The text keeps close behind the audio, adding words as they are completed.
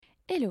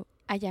Hello,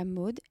 I am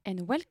Maud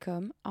and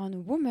welcome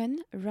on Women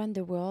Run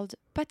the World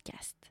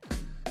podcast.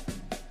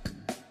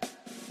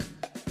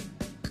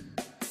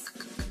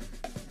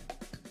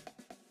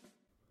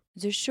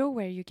 The show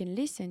where you can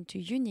listen to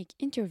unique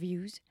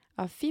interviews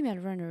of female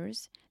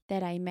runners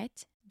that I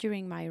met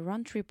during my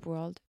Run Trip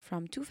World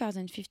from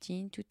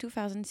 2015 to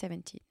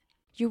 2017.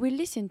 You will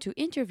listen to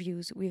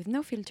interviews with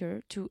no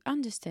filter to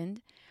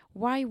understand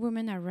why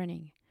women are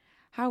running,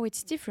 how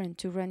it's different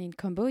to run in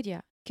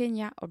Cambodia,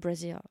 Kenya or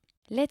Brazil.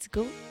 Let's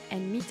go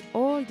and meet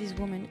all these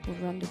women who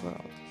run the world.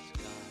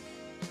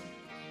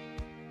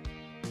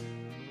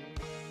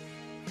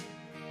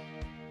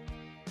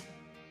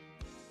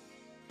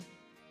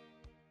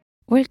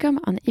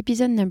 Welcome on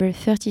episode number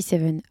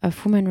 37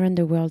 of Women Run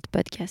the World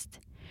podcast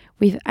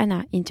with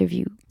Anna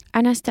interview.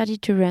 Anna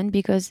started to run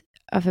because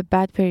of a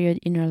bad period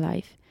in her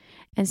life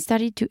and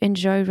started to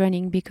enjoy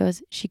running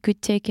because she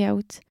could take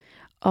out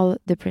all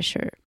the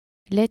pressure.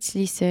 Let's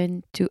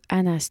listen to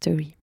Anna's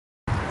story.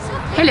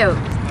 Hello.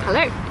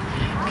 Hello.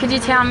 Could you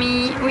tell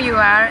me who you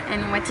are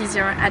and what is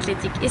your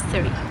athletic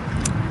history?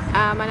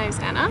 My name's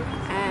Anna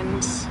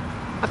and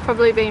I've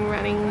probably been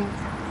running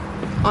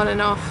on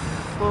and off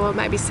for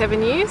maybe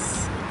 7 years.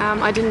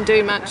 I didn't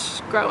do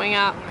much growing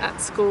up at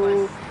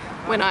school.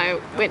 When I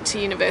went to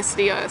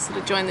university, I sort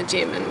of joined the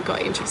gym and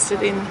got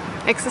interested in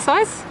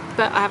exercise,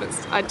 but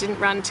I didn't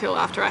run till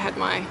after I had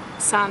my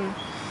son,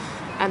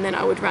 and then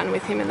I would run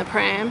with him in the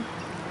pram,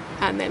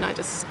 and then I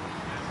just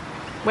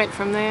went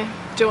from there,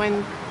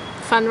 joined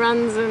fun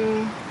runs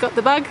and got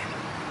the bug.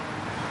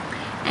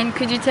 And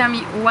could you tell me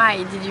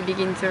why did you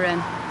begin to run?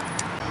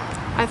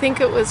 I think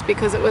it was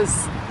because it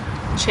was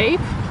cheap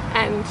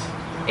and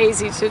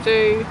easy to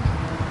do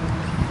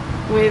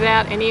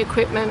without any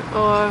equipment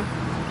or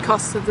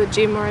costs of the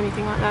gym or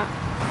anything like that.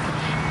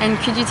 And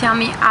could you tell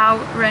me how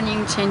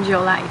running changed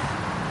your life?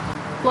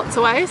 Lots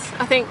of ways.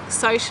 I think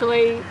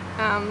socially,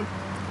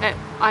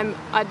 I'd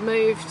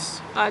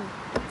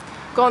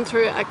gone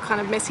through a kind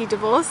of messy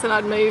divorce and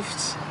I'd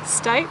moved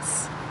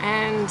states,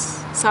 and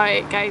so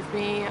it gave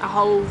me a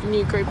whole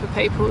new group of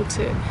people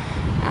to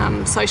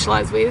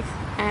socialise with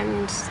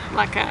and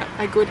like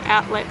a good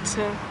outlet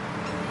to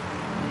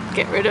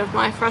get rid of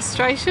my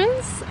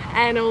frustrations,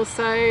 and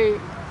also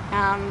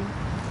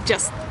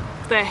just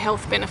the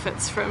health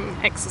benefits from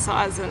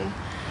exercise, and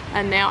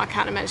now I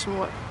can't imagine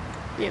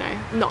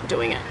not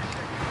doing it.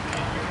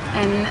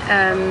 And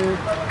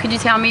could you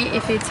tell me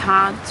if it's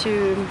hard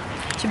to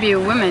be a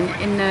woman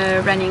in a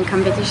running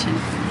competition?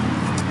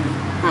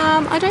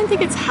 I don't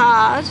think it's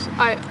hard.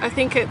 I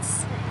think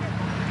it's,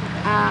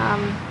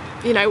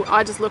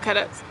 I just look at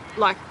it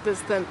like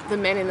there's the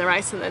men in the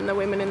race and then the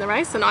women in the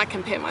race, and I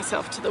compare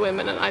myself to the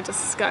women and I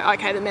just go,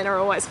 okay, the men are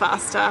always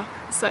faster,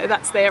 so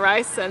that's their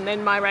race, and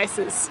then my race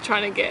is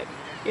trying to get,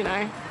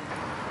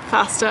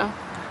 faster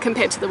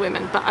compared to the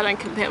women, but I don't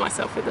compare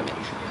myself with the men.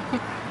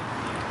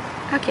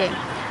 Okay.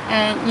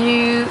 And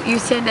you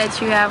said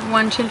that you have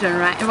one child,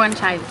 right?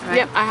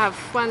 Yep, I have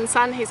one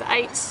son, he's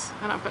 8,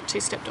 and I've got 2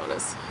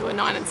 stepdaughters who are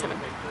 9 and 7.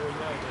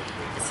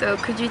 So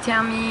could you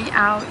tell me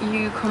how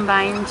you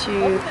combine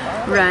to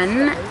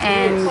run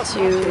and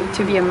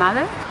to be a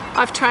mother?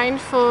 I've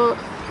trained for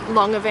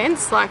long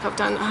events, like I've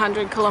done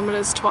 100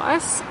 kilometres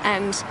twice,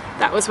 and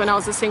that was when I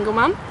was a single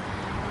mum.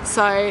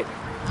 So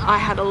I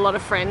had a lot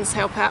of friends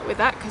help out with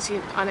that because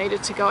I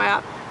needed to go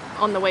out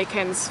on the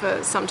weekends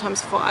for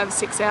sometimes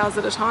 5-6 hours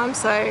at a time,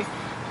 so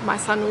my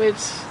son would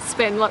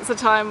spend lots of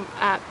time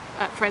at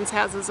friends'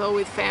 houses or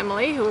with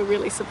family who are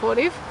really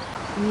supportive.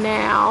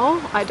 Now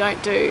I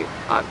don't do,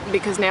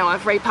 because now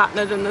I've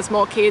repartnered and there's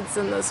more kids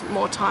and there's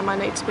more time I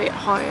need to be at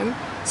home,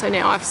 so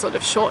now I've sort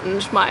of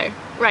shortened my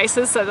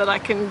races so that I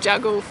can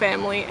juggle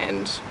family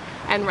and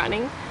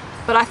running.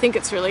 But I think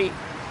it's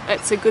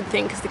a good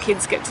thing because the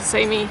kids get to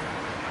see me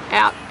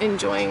out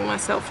enjoying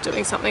myself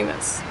doing something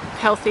that's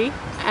healthy,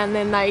 and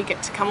then they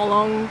get to come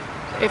along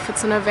if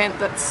it's an event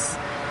that's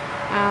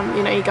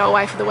you go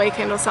away for the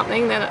weekend or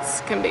something, then it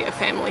can be a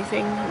family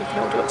thing, you can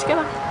all do it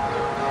together.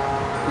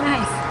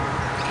 Nice.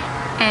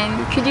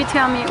 And could you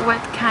tell me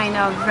what kind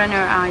of runner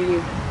are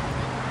you?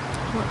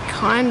 What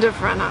kind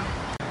of runner?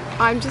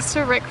 I'm just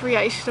a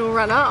recreational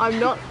runner. I'm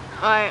not,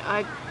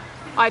 I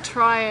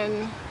try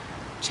and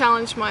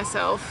challenge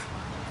myself,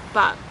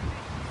 but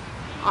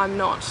I'm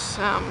not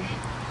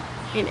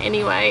in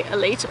any way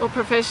elite or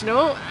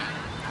professional.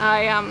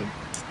 I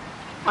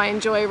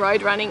enjoy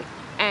road running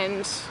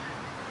and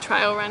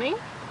trail running,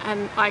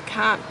 and I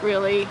can't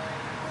really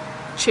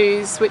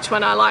choose which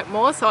one I like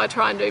more, so I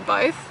try and do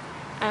both,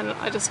 and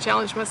I just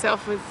challenge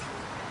myself with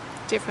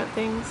different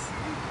things.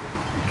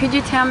 Could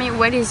you tell me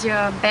what is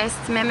your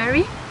best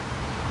memory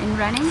in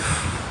running?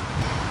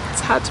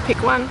 It's hard to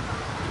pick one.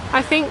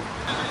 I think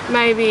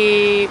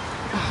maybe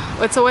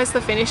it's always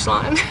the finish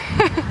line.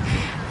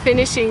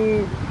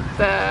 Finishing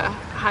the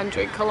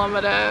 100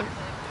 kilometre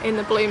in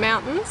the Blue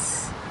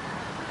Mountains,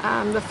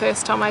 the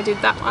first time I did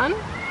that one.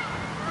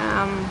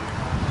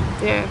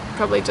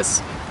 Probably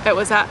just, it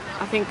was at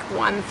I think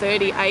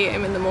 1:30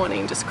 a.m. in the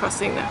morning, just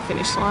crossing that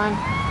finish line.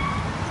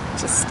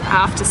 just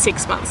after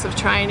 6 months of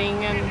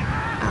training, and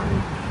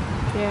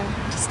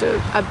just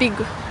a big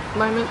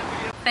moment.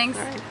 Thanks.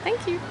 Right.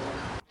 Thank you.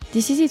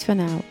 This is it for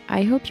now.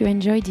 I hope you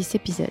enjoyed this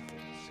episode.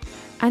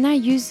 Anna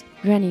used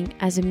running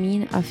as a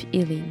means of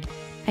healing.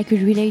 I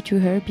could relate to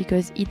her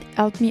because it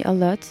helped me a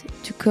lot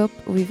to cope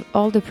with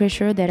all the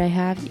pressure that I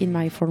have in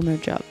my former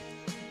job.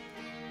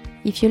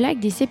 If you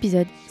like this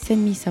episode,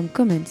 send me some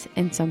comments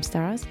and some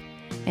stars,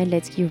 and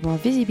let's give more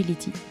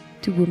visibility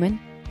to women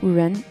who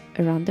run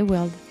around the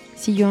world.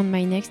 See you on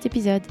my next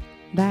episode.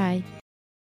 Bye!